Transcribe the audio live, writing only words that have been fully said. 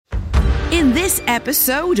this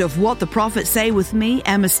episode of What the Prophets Say with me,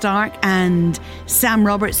 Emma Stark, and Sam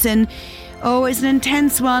Robertson. Oh, it's an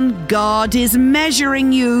intense one. God is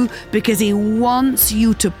measuring you because he wants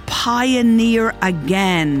you to pioneer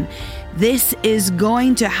again. This is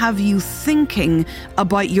going to have you thinking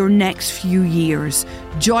about your next few years.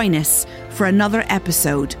 Join us for another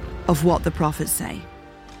episode of What the Prophets Say.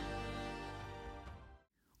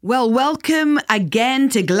 Well, welcome again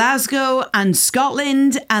to Glasgow and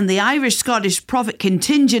Scotland and the Irish-Scottish Prophet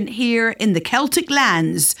contingent here in the Celtic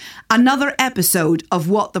lands. Another episode of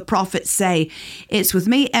What the Prophets Say. It's with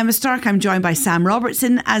me, Emma Stark. I'm joined by Sam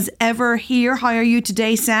Robertson as ever here. How are you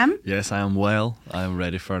today, Sam? Yes, I am well. I am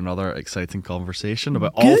ready for another exciting conversation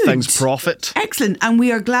about all things prophet. Excellent. And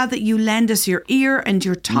we are glad that you lend us your ear and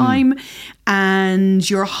your time and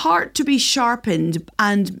your heart to be sharpened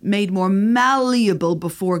and made more malleable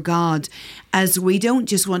before God, as we don't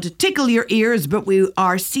just want to tickle your ears, but we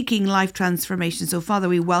are seeking life transformation. So, Father,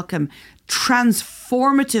 we welcome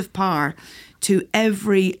transformative power to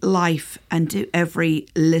every life and to every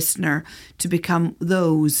listener to become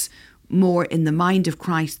those more in the mind of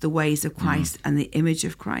Christ, the ways of Christ, and the image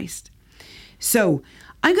of Christ. So,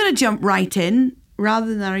 I'm going to jump right in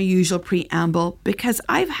rather than our usual preamble, because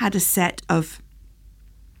I've had a set of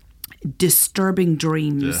disturbing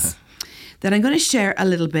dreams that I'm going to share a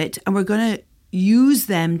little bit, and we're going to use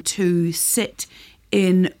them to sit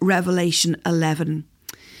in Revelation 11.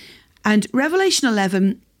 And Revelation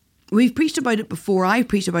 11, we've preached about it before. I've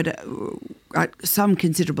preached about it at some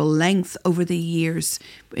considerable length over the years,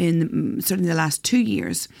 in certainly the last 2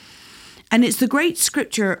 years. And it's the great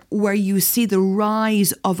scripture where you see the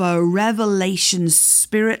rise of a revelation,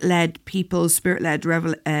 spirit-led people,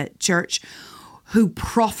 spirit-led church who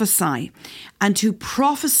prophesy, and who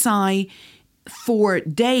prophesy for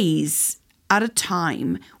days at a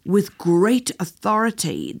time with great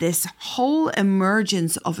authority. This whole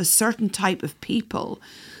emergence of a certain type of people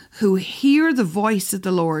who hear the voice of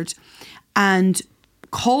the Lord and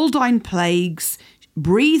call down plagues,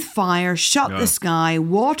 breathe fire, shut the sky,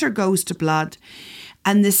 water goes to blood,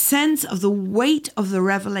 and the sense of the weight of the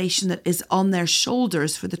revelation that is on their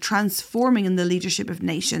shoulders for the transforming and the leadership of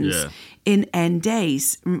nations in end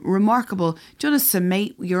days. Remarkable. Do you want to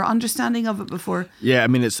summate your understanding of it before? Yeah, I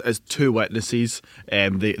mean, it's two witnesses.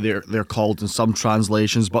 They're called in some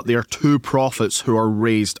translations, but they are two prophets who are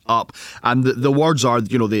raised up. And the words are,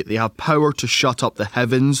 they have power to shut up the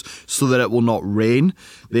heavens so that it will not rain.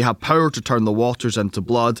 They have power to turn the waters into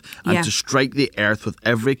blood and to strike the earth with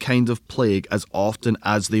every kind of plague as often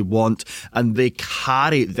as they want. And they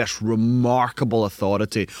carry this remarkable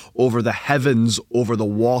authority over the heavens, over the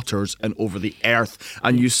waters, and over the earth.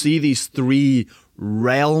 And you see these three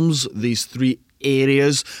realms, these three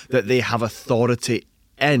areas that they have authority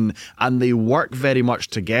in, and they work very much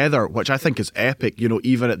together, which I think is epic.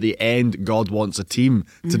 Even at the end, God wants a team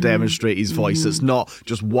to demonstrate his voice. It's not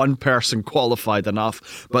just one person qualified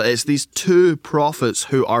enough, but it's these two prophets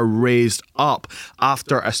who are raised up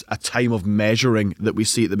after a time of measuring that we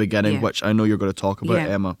see at the beginning, which I know you're going to talk about,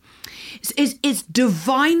 Emma. It's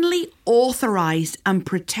divinely authorized and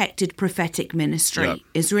protected prophetic ministry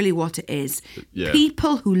is really what it is.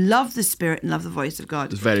 People who love the Spirit and love the voice of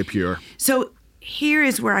God. It's very pure. So here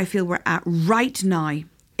is where I feel we're at right now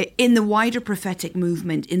in the wider prophetic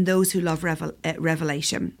movement, in those who love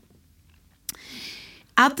Revelation.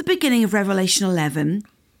 At the beginning of Revelation 11,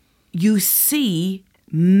 you see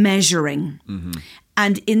measuring.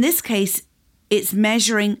 And in this case, it's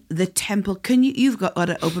measuring the temple. You've got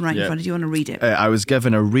it open right in front of you. You want to read it? I was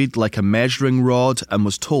given a reed like a measuring rod and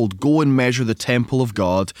was told, go and measure the temple of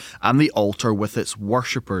God and the altar with its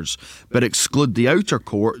worshippers, but exclude the outer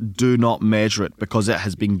court. Do not measure it, because it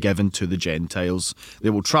has been given to the Gentiles.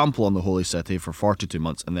 They will trample on the holy city for 42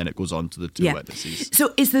 months, and then it goes on to the two witnesses.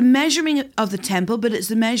 So it's the measuring of the temple, but it's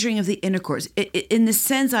the measuring of the inner courts. In the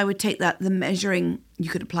sense, I would take that, the measuring, you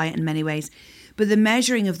could apply it in many ways, but the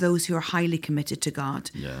measuring of those who are highly committed to God,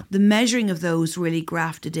 the measuring of those really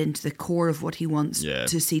grafted into the core of what he wants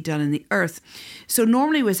to see done in the earth. So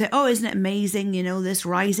normally we say, oh, isn't it amazing, this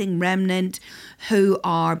rising remnant who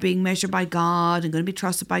are being measured by God and going to be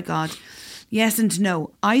trusted by God. Yes and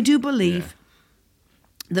no. I do believe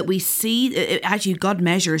that we see, actually God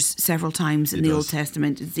measures several times in the Old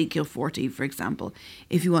Testament, Ezekiel 40, for example,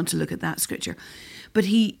 if you want to look at that scripture. But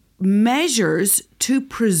he measures to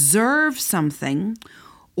preserve something,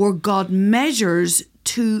 or God measures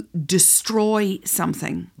to destroy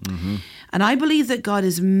something. And I believe that God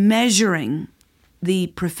is measuring the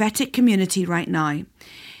prophetic community right now,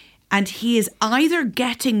 and he is either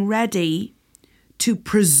getting ready to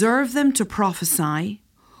preserve them to prophesy,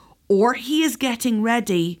 or he is getting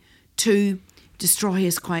ready to destroy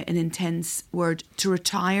is quite an intense word. To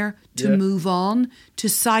retire, to Yeah. move on, to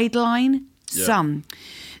sideline Yeah. some.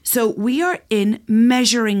 So we are in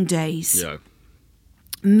measuring days. Yeah.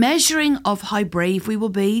 Measuring of how brave we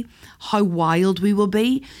will be, how wild we will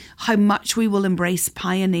be, how much we will embrace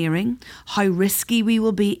pioneering, how risky we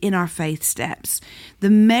will be in our faith steps.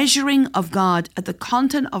 The measuring of God at the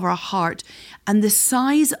content of our heart and the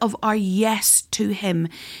size of our yes to Him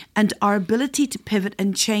and our ability to pivot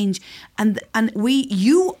and change. And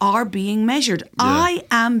you are being measured. I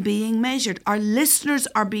am being measured. Our listeners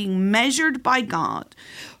are being measured by God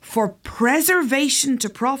for preservation to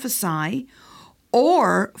prophesy,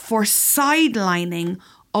 or for sidelining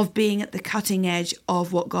of being at the cutting edge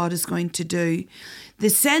of what God is going to do. The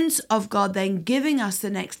sense of God then giving us the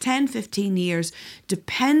next 10, 15 years,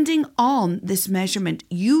 depending on this measurement.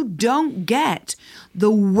 You don't get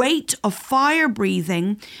the weight of fire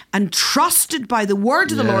breathing and trusted by the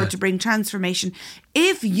word of the Lord to bring transformation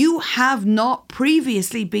if you have not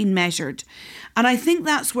previously been measured. And I think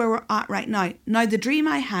that's where we're at right now. Now, the dream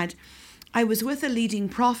I had, I was with a leading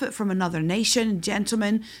prophet from another nation, a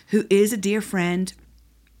gentleman who is a dear friend.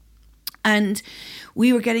 And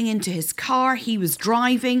we were getting into his car. He was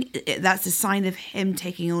driving. That's a sign of him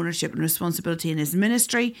taking ownership and responsibility in his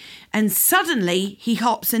ministry. And suddenly he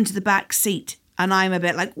hops into the back seat. And I'm a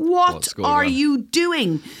bit like, what are you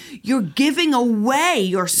doing? You're giving away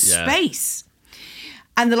your space.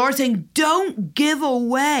 And the Lord's saying, don't give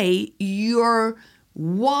away your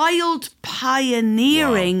wild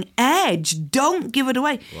pioneering edge. Don't give it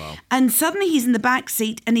away. And suddenly he's in the back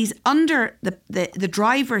seat and he's under the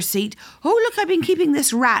driver's seat. Oh, look, I've been keeping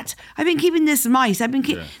this rat. I've been keeping this mice. I've been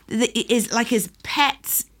keeping is like his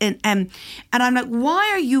pets. And I'm like, why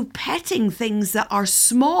are you petting things that are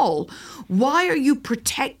small? Why are you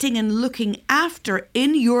protecting and looking after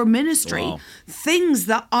in your ministry things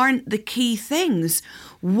that aren't the key things?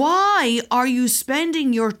 Why are you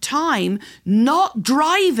spending your time not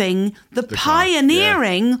driving the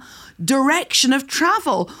pioneering direction of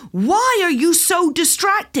travel? Why are you so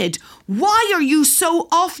distracted? Why are you so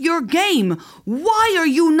off your game? Why are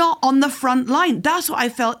you not on the front line? That's what I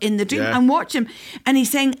felt in the dream. And watch him. And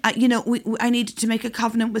he's saying, I need to make a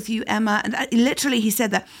covenant with you, Emma. And literally he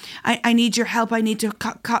said that. I need your help. I need to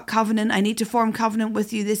cut covenant. I need to form covenant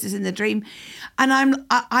with you. This is in the dream. And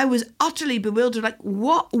I was utterly bewildered. Like,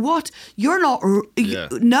 what? You're not,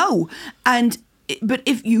 no. But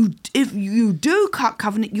if you do cut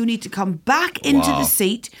covenant, you need to come back into the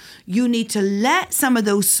seat. You need to let some of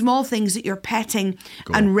those small things that you're petting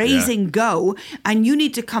and raising go. And you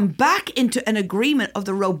need to come back into an agreement of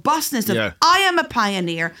the robustness of, I am a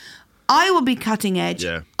pioneer. I will be cutting edge.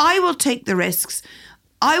 I will take the risks.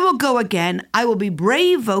 I will go again. I will be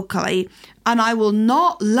brave vocally. And I will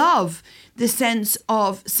not love the sense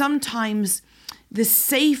of sometimes the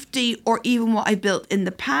safety or even what I built in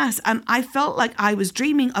the past. And I felt like I was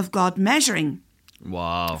dreaming of God measuring.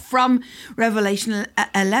 From Revelation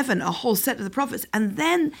 11, a whole set of the prophets. And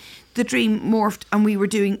then the dream morphed and we were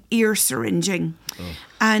doing ear syringing.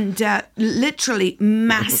 And literally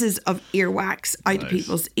masses of earwax out of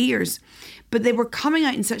people's ears. But they were coming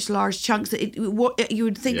out in such large chunks that you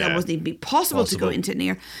would think that wasn't even possible to go into an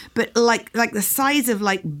ear. But like the size of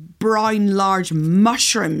like brown large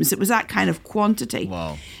mushrooms. It was that kind of quantity.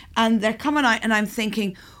 And they're coming out and I'm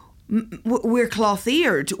thinking, we're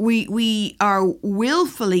cloth-eared. We are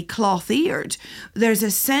willfully cloth-eared. There's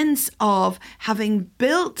a sense of having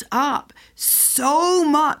built up so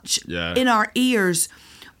much in our ears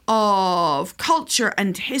of culture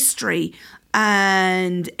and history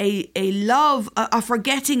and a love, a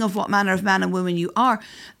forgetting of what manner of man and woman you are,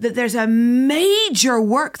 that there's a major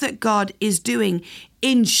work that God is doing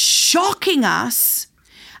in shocking us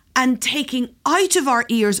and taking out of our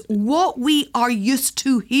ears what we are used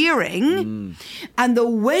to hearing and the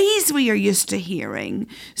ways we are used to hearing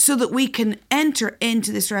so that we can enter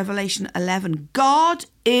into this Revelation 11. God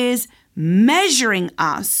is measuring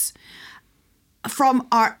us from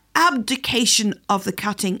our abdication of the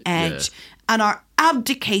cutting edge and our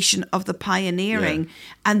abdication of the pioneering.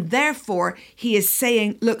 And therefore, he is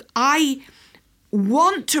saying, look, I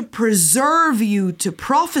want to preserve you to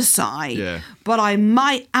prophesy, but I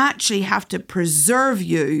might actually have to preserve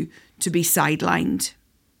you to be sidelined.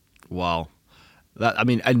 Wow.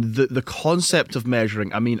 And the concept of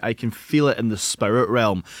measuring, I can feel it in the spirit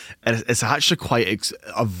realm. It's actually quite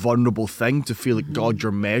a vulnerable thing to feel like, God,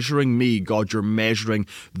 you're measuring me. God, you're measuring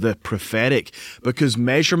the prophetic. Because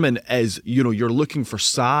measurement is, you're looking for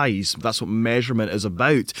size. That's what measurement is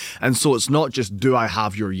about. And so it's not just, do I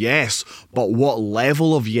have your yes, but what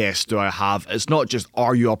level of yes do I have? It's not just,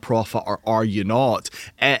 are you a prophet or are you not?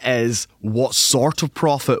 It is, what sort of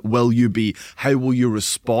prophet will you be? How will you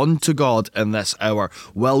respond to God in this hour?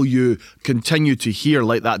 Will you continue to hear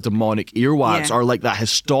like that demonic earwax or like that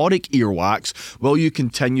historic earwax? Will you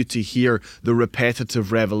continue to hear the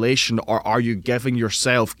repetitive revelation, or are you giving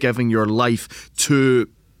your life to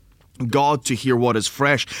God to hear what is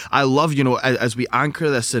fresh? I love, as we anchor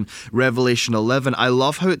this in Revelation 11, I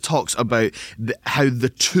love how it talks about how the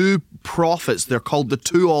two prophets, they're called the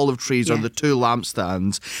two olive trees or the two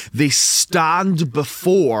lampstands, they stand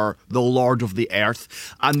before the Lord of the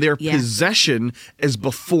earth, and their position is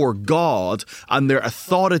before God, and their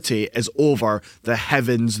authority is over the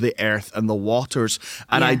heavens, the earth, and the waters.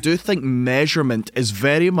 And I do think measurement is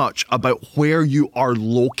very much about where you are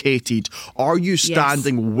located. Are you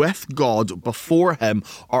standing with God before him,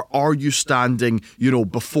 or are you standing,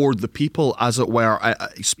 before the people, as it were,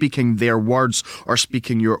 speaking their words or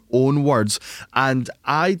speaking your own words? And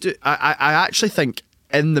I actually think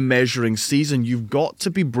in the measuring season, you've got to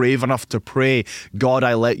be brave enough to pray, God,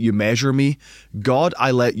 I let you measure me. God,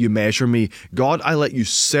 I let you measure me. God, I let you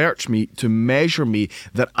search me to measure me,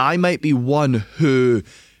 that I might be one who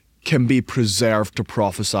can be preserved to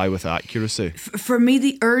prophesy with accuracy. For me,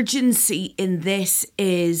 the urgency in this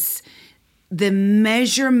is the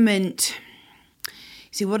measurement.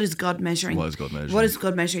 See, what is God measuring? What is God measuring? What is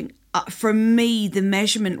God measuring? For me, the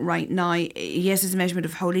measurement right now, yes, is a measurement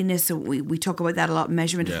of holiness. So we talk about that a lot.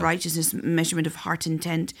 Measurement of righteousness, measurement of heart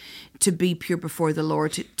intent, to be pure before the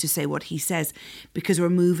Lord, to say what he says, because we're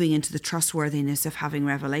moving into the trustworthiness of having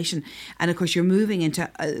revelation. And of course, you're moving into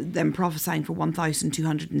them prophesying for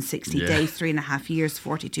 1,260 days, 3.5 years,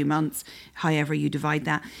 42 months, however you divide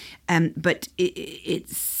that. But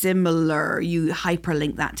it's similar. You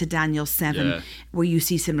hyperlink that to Daniel 7, where you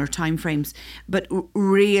see similar timeframes. But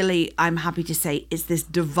really, I'm happy to say, it's this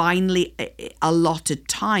divinely allotted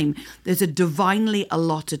time. There's a divinely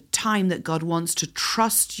allotted time that God wants to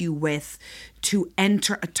trust you with to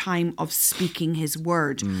enter a time of speaking his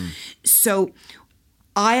word. So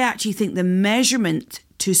I actually think the measurement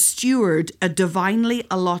to steward a divinely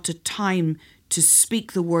allotted time to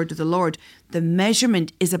speak the word of the Lord, the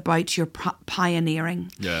measurement is about your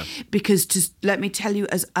pioneering. Because let me tell you,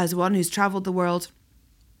 as one who's traveled the world,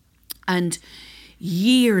 and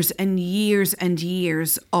years and years and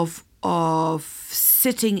years of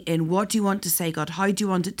sitting in, what do you want to say, God? How do you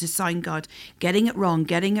want it to sound, God? Getting it wrong,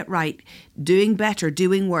 getting it right, doing better,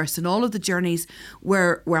 doing worse, and all of the journeys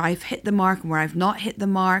where I've hit the mark and where I've not hit the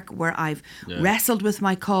mark, where I've wrestled with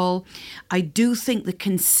my call. I do think the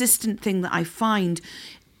consistent thing that I find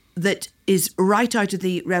that is right out of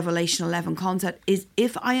the Revelation 11 concept is,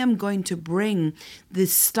 if I am going to bring the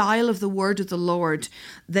style of the word of the Lord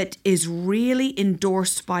that is really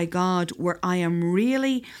endorsed by God, where I am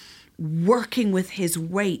really working with his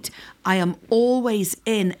weight, I am always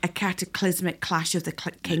in a cataclysmic clash of the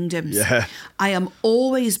kingdoms. I am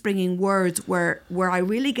always bringing words where I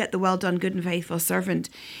really get the well done, good and faithful servant.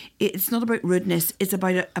 It's not about rudeness. It's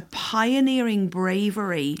about a pioneering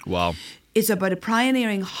bravery. Wow. It's about a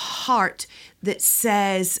pioneering heart that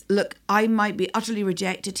says, look, I might be utterly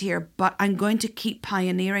rejected here, but I'm going to keep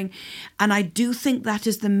pioneering. And I do think that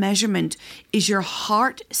is the measurement. Is your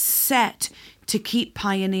heart set to keep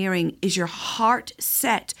pioneering? Is your heart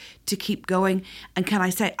set to keep going? And can I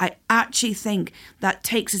say, I actually think that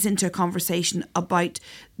takes us into a conversation about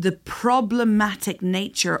the problematic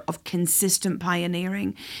nature of consistent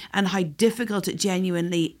pioneering and how difficult it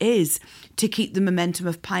genuinely is to keep the momentum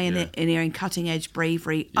of pioneering, cutting edge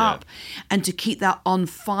bravery up, and to keep that on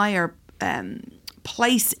fire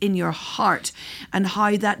place in your heart, and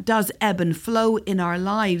how that does ebb and flow in our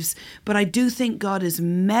lives. But I do think God is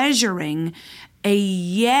measuring a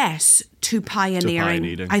yes to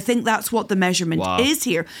pioneering. I think that's what the measurement is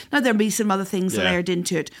here. Now, there'll be some other things layered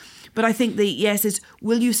into it, but I think the yes is,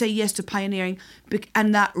 will you say yes to pioneering,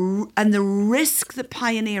 and the risk that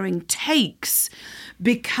pioneering takes,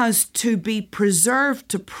 because to be preserved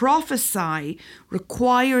to prophesy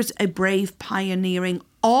requires a brave pioneering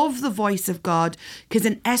of the voice of God, because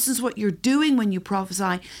in essence what you're doing when you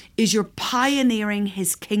prophesy is you're pioneering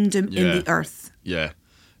his kingdom in the earth.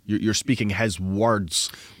 You're speaking his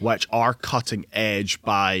words, which are cutting edge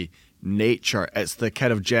by nature. It's the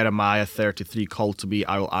kind of Jeremiah 33 call to me,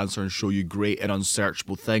 I will answer and show you great and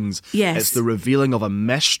unsearchable things. Yes. It's the revealing of a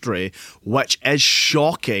mystery which is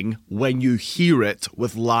shocking when you hear it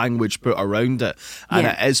with language put around it. And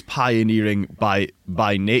Yeah. it is pioneering by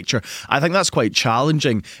nature. I think that's quite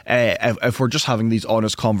challenging if we're just having these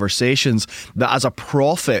honest conversations, that as a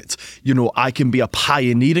prophet, I can be a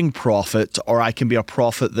pioneering prophet or I can be a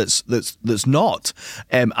prophet that's not.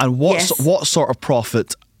 And what sort of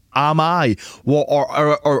prophet am I?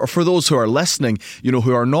 Or for those who are listening,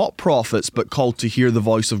 who are not prophets but called to hear the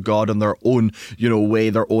voice of God in their own, way,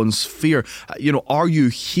 their own sphere, are you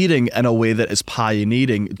hearing in a way that is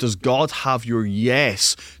pioneering? Does God have your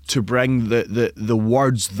yes to bring the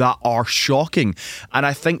words that are shocking? And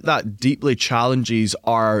I think that deeply challenges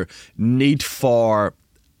our need for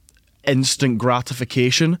instant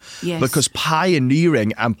gratification. Yes. Because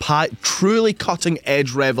pioneering and truly cutting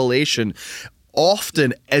edge revelation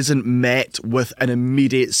often isn't met with an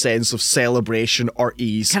immediate sense of celebration or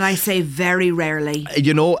ease. Can I say very rarely?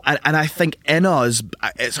 And I think in us,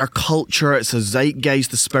 it's our culture, it's a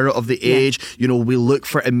zeitgeist, the spirit of the age. We look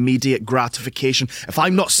for immediate gratification. If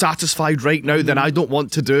I'm not satisfied right now, then I don't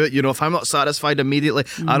want to do it. If I'm not satisfied immediately,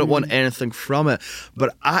 I don't want anything from it.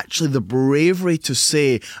 But actually the bravery to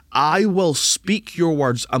say, I will speak your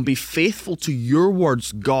words and be faithful to your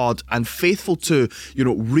words, God, and faithful to,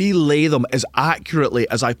 relay them as accurately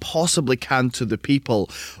as I possibly can to the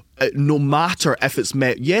people, no matter if it's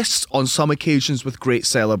met, yes, on some occasions with great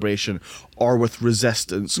celebration or with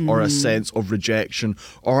resistance or a sense of rejection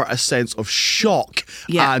or a sense of shock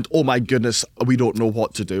and, oh my goodness, we don't know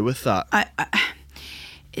what to do with that.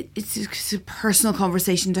 It's a personal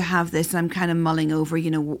conversation to have this, and I'm kind of mulling over,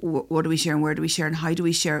 what do we share and where do we share and how do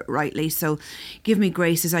we share it rightly. So give me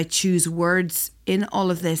grace as I choose words in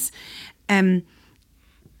all of this.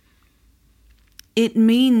 It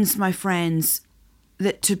means, my friends,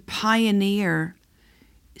 that to pioneer,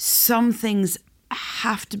 some things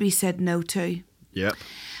have to be said no to. Yep.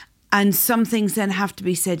 And some things then have to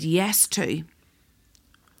be said yes to.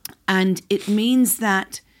 And it means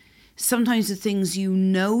that sometimes the things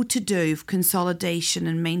to do, consolidation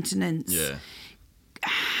and maintenance,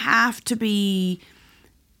 have to be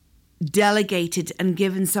delegated and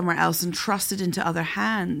given somewhere else and trusted into other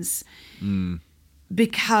hands.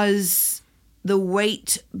 Because the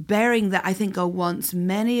weight bearing that I think God wants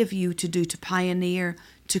many of you to do, to pioneer,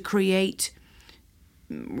 to create,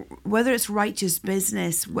 whether it's righteous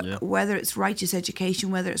business, whether it's righteous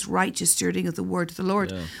education, whether it's righteous stewarding of the word of the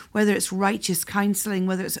Lord, whether it's righteous counselling,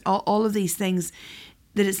 whether it's all of these things,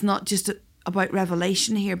 that it's not just about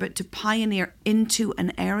revelation here, but to pioneer into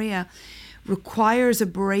an area requires a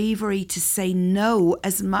bravery to say no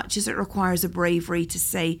as much as it requires a bravery to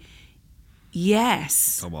say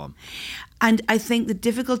yes. Come on. And I think the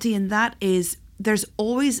difficulty in that is there's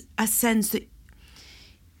always a sense that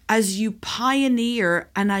as you pioneer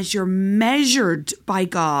and as you're measured by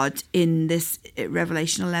God in this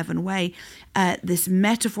Revelation 11 way, this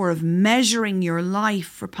metaphor of measuring your life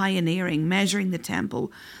for pioneering, measuring the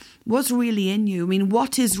temple, what's really in you? I mean,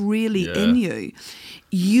 what is really in you?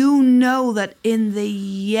 You know that in the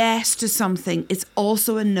yes to something, it's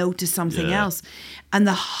also a no to something else. And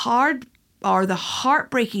the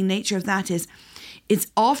heartbreaking nature of that is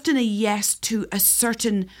it's often a yes to a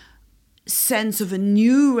certain sense of a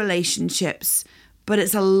new relationships, but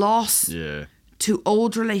it's a loss to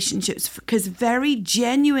old relationships, because very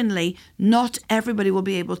genuinely not everybody will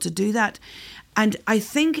be able to do that. And I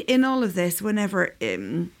think in all of this, whenever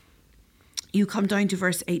you come down to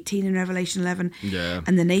verse 18 in Revelation 11,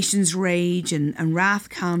 and the nations rage and wrath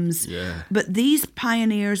comes. But these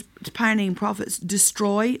pioneering prophets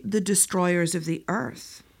destroy the destroyers of the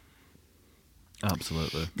earth.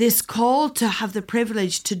 Absolutely. This call to have the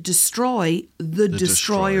privilege to destroy the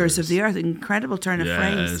destroyers of the earth. Incredible turn of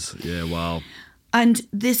phrase. Yeah, wow. And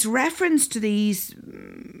this reference to these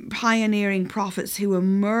pioneering prophets who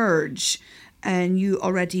emerge, and you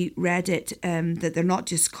already read it, that they're not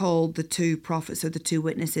just called the two prophets or the two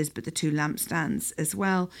witnesses, but the two lampstands as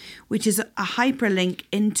well, which is a hyperlink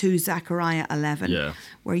into Zechariah 11,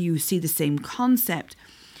 where you see the same concept,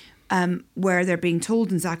 where they're being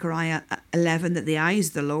told in Zechariah 11 that the eyes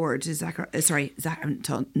of the Lord, Zechariah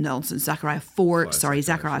 4,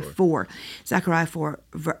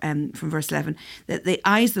 from verse 11, that the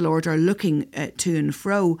eyes of the Lord are looking to and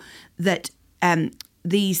fro, that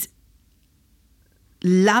these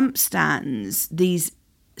lampstands, these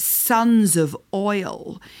sons of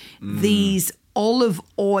oil, these olive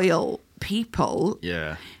oil people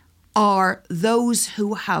are those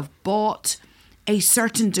who have bought a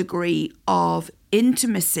certain degree of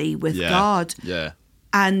intimacy with God.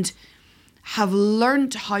 And have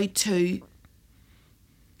learned how to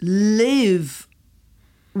live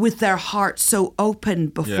with their hearts so open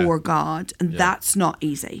before God, and that's not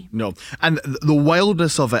easy. No. And the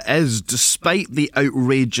wildness of it is, despite the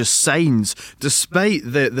outrageous signs, despite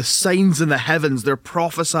the signs in the heavens, they're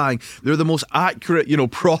prophesying, they're the most accurate,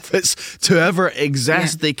 prophets to ever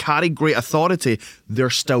exist. They carry great authority. They're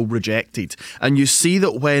still rejected. And you see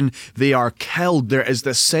that when they are killed, there is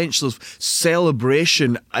this sense of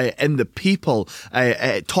celebration in the people.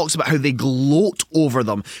 It talks about how they gloat over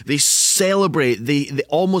them. They celebrate. They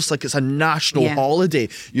almost like it's a national holiday.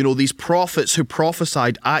 These prophets who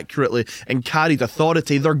prophesied accurately and carried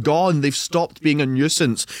authority, they're gone. They've stopped being a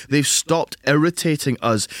nuisance. They've stopped irritating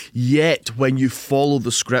us. Yet, when you follow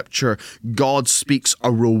the scripture, God speaks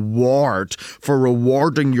a reward for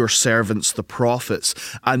rewarding your servants, the prophets,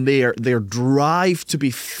 and their drive to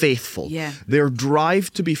be faithful. Yeah. Their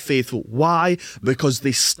drive to be faithful. Why? Because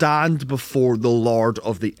they stand before the Lord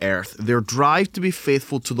of the earth. Their drive to be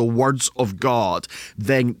faithful to the words of God,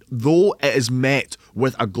 then though it is met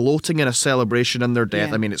with a gloating and a celebration in their death,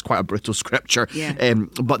 Yeah. I mean, it's quite a brutal scripture, Yeah.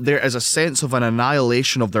 but there is a sense of an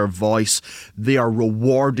annihilation of their voice. They are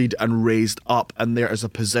rewarded and raised up, and there is a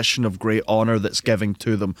position of great honour that's given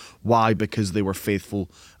to them. Why? Because they were faithful,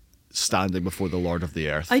 standing before the Lord of the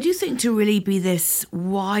earth. I do think to really be this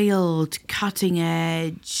wild, cutting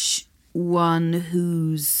edge one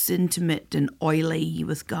who's intimate and oily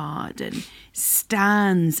with God and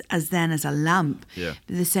stands as a lamp. Yeah.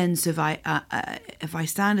 The sense of if I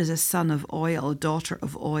stand as a son of oil, daughter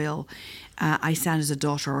of oil, I stand as a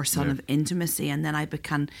daughter or son of intimacy, and then I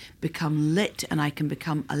become lit, and I can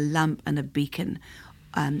become a lamp and a beacon,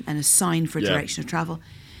 and a sign for direction of travel.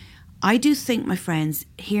 I do think, my friends,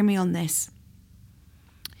 hear me on this,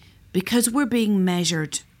 because we're being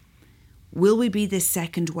measured. Will we be this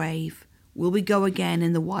second wave? Will we go again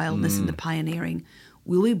in the wildness and the pioneering?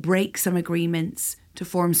 Will we break some agreements to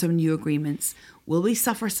form some new agreements? Will we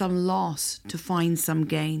suffer some loss to find some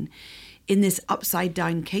gain? In this upside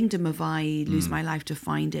down kingdom of I lose my life to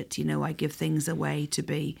find it, I give things away to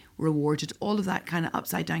be rewarded, all of that kind of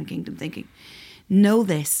upside down kingdom thinking. Know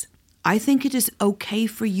this, I think it is okay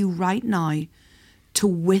for you right now to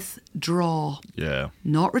withdraw. Yeah.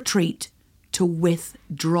 Not retreat, to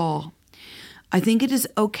withdraw. I think it is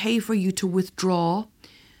okay for you to withdraw,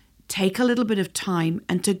 take a little bit of time,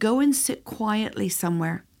 and to go and sit quietly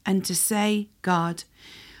somewhere and to say, God,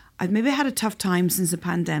 I've maybe had a tough time since the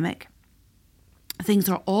pandemic. Things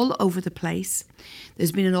are all over the place.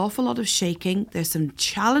 There's been an awful lot of shaking. There's some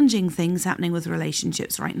challenging things happening with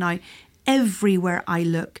relationships right now. Everywhere I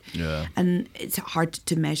look. Yeah. And it's hard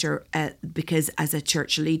to measure because as a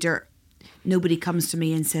church leader, nobody comes to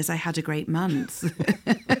me and says, I had a great month.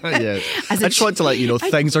 Yeah. I just want to let you know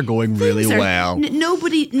things are going really well.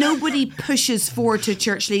 Nobody pushes forward to a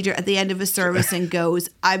church leader at the end of a service and goes,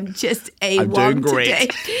 I'm just I'm doing great. today.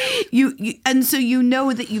 You and so you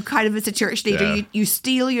know that you kind of, as a church leader, Yeah. you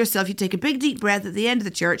steel yourself, you take a big deep breath at the end of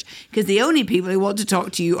the church, because the only people who want to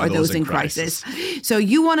talk to you are those in crisis. So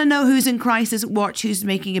you want to know who's in crisis, watch who's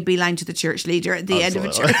making a beeline to the church leader at the end of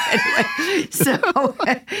a church. Anyway, so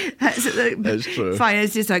That's true. Fine,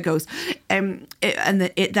 it's just how it goes.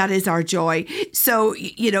 That is our joy. So,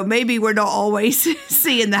 maybe we're not always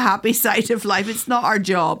seeing the happy side of life. It's not our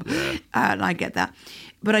job. Yeah. And I get that.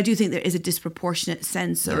 But I do think there is a disproportionate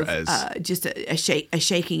sense of just a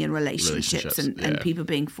shaking in relationships and people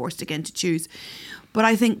being forced again to choose. But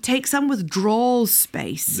I think take some withdrawal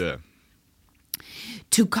space. Yeah.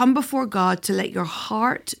 To come before God, to let your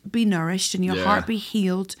heart be nourished and your heart be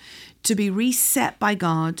healed, to be reset by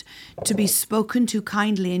God, to be spoken to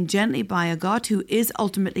kindly and gently by a God who is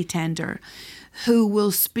ultimately tender, who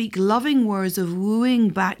will speak loving words of wooing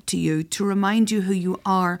back to you to remind you who you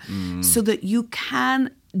are, so that you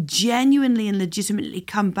can genuinely and legitimately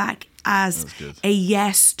come back as a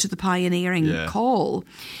yes to the pioneering call.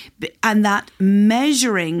 And that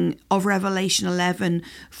measuring of Revelation 11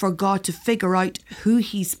 for God to figure out who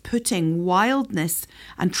he's putting wildness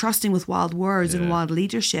and trusting with wild words and wild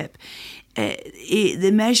leadership.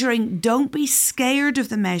 The measuring, don't be scared of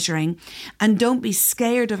the measuring, and don't be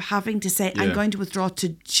scared of having to say, I'm going to withdraw to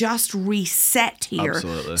just reset here.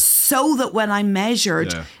 Absolutely. So that when I'm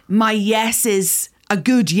measured, my yes is a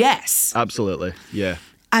good yes. Absolutely. Yeah.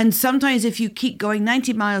 And sometimes if you keep going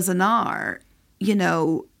 90 miles an hour,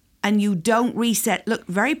 and you don't reset, look,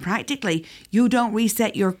 very practically, you don't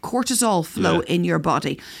reset your cortisol flow in your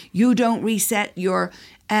body. You don't reset your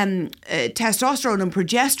testosterone and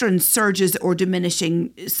progesterone surges or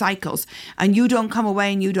diminishing cycles. And you don't come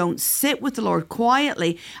away and you don't sit with the Lord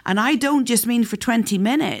quietly. And I don't just mean for 20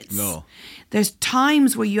 minutes. No. There's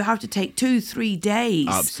times where you have to take 2-3 days.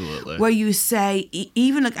 Absolutely. Where you say,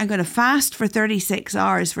 even like, I'm going to fast for 36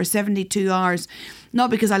 hours, for 72 hours. Not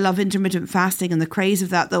because I love intermittent fasting and the craze of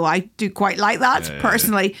that, though I do quite like that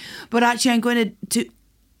personally. But actually, I'm going to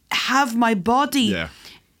have my body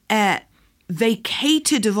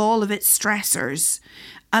vacated of all of its stressors.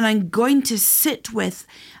 And I'm going to sit with,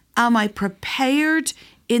 am I prepared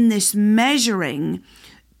in this measuring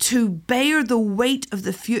to bear the weight of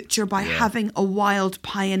the future by having a wild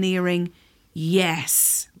pioneering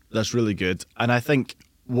yes? That's really good. And I think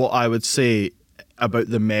what I would say about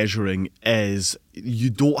the measuring is you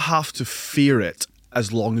don't have to fear it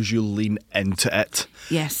as long as you lean into it.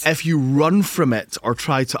 Yes. If you run from it or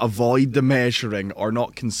try to avoid the measuring or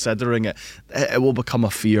not considering it, it will become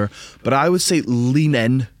a fear. But I would say lean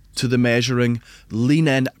in to the measuring, lean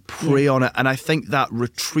in, pray on it. And I think that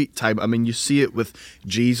retreat time, I mean, you see it with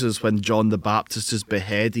Jesus when John the Baptist is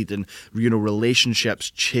beheaded and,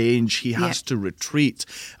 relationships change. He has to retreat.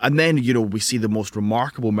 And then, we see the most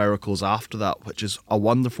remarkable miracles after that, which is a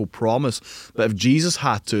wonderful promise. But if Jesus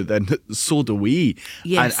had to, then so do we.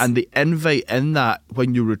 Yes. And the invite in that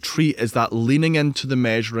when you retreat is that leaning into the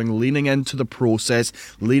measuring, leaning into the process,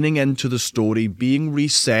 leaning into the story, being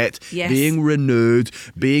reset, being renewed,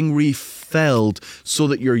 being refilled, so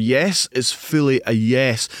that your yes is fully a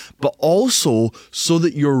yes, but also so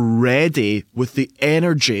that you're ready with the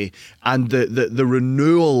energy and the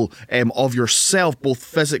renewal of yourself, both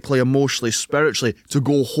physically, emotionally, spiritually, to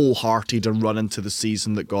go wholehearted and run into the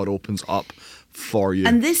season that God opens up for you.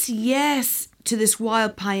 And this yes to this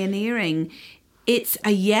wild pioneering, it's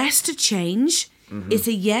a yes to change, it's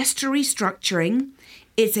a yes to restructuring,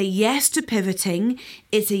 it's a yes to pivoting.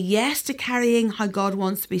 It's a yes to carrying how God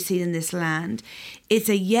wants to be seen in this land. It's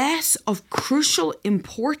a yes of crucial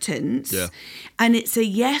importance. Yeah. And it's a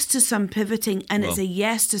yes to some pivoting, and it's a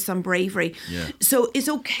yes to some bravery. Yeah. So it's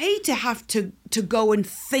okay to have to go and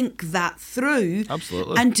think that through.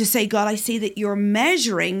 Absolutely. And to say, God, I see that you're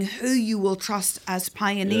measuring who you will trust as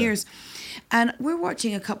pioneers. Yeah. And we're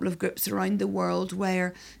watching a couple of groups around the world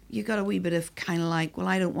where you got a wee bit of kind of like, well,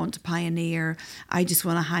 I don't want to pioneer. I just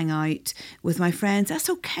want to hang out with my friends. That's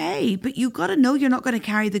okay. But you've got to know you're not going to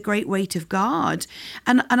carry the great weight of God,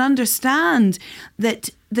 and understand that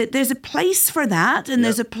there's a place for that, and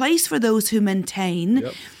there's a place for those who maintain.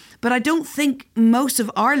 Yep. But I don't think most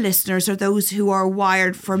of our listeners are those who are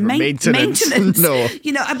wired for maintenance. No.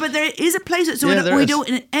 But there is a place. So we don't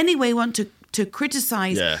in any way want to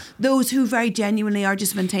criticize those who very genuinely are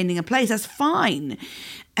just maintaining a place. That's fine.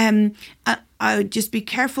 I would just be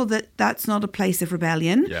careful that that's not a place of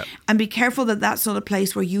rebellion, and be careful that that's not a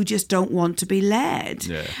place where you just don't want to be led.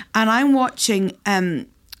 Yeah. And I'm watching the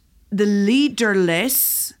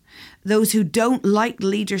leaderless, those who don't like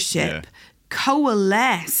leadership,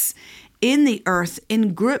 coalesce in the earth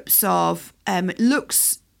in groups of,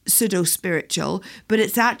 looks pseudo-spiritual, but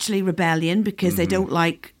it's actually rebellion because they don't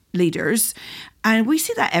like leaders. And we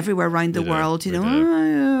see that everywhere around the world,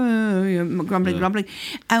 grumbling.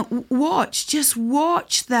 And just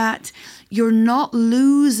watch that you're not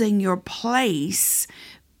losing your place,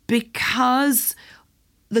 because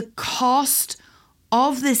the cost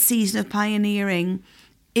of this season of pioneering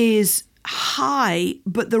is high,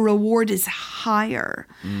 but the reward is higher.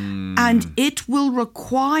 And it will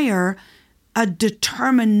require a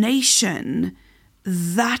determination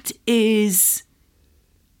that is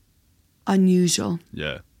unusual.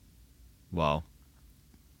 Yeah. Wow.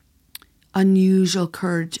 Unusual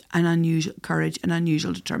courage and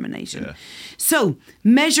unusual determination. Yeah. So,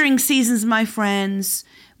 measuring seasons, my friends,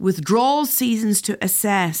 withdrawal seasons to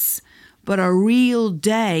assess, but a real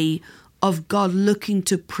day of God looking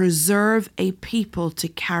to preserve a people to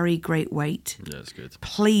carry great weight. Yeah, that's good.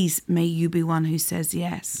 Please, may you be one who says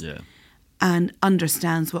yes. Yeah. And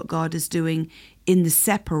understands what God is doing in the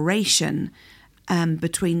separation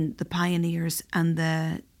between the pioneers and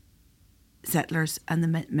the settlers and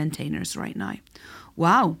the maintainers right now.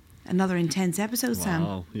 Wow. Another intense episode, Sam.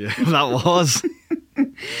 Wow. Yeah, that was.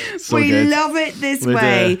 So we good. love it this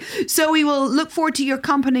way. So we will look forward to your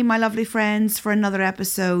company, my lovely friends, for another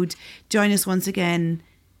episode. Join us once again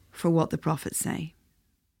for What the Prophets Say.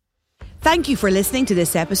 Thank you for listening to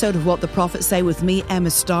this episode of What the Prophets Say with me,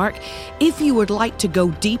 Emma Stark. If you would like to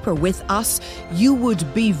go deeper with us, you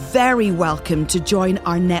would be very welcome to join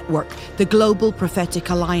our network, the Global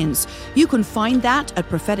Prophetic Alliance. You can find that at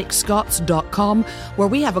propheticscots.com, where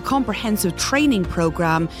we have a comprehensive training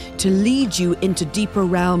program to lead you into deeper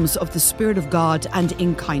realms of the Spirit of God and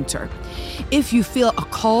encounter. If you feel a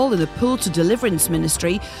call in the Pull to Deliverance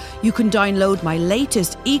ministry, you can download my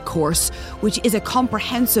latest e-course, which is a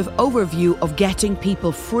comprehensive overview of getting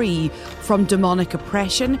people free from demonic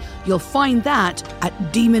oppression. You'll find that at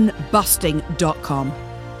demonbusting.com.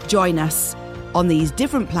 Join us on these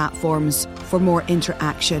different platforms for more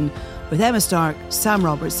interaction with Emma Stark, Sam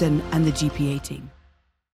Robertson and the GPA team.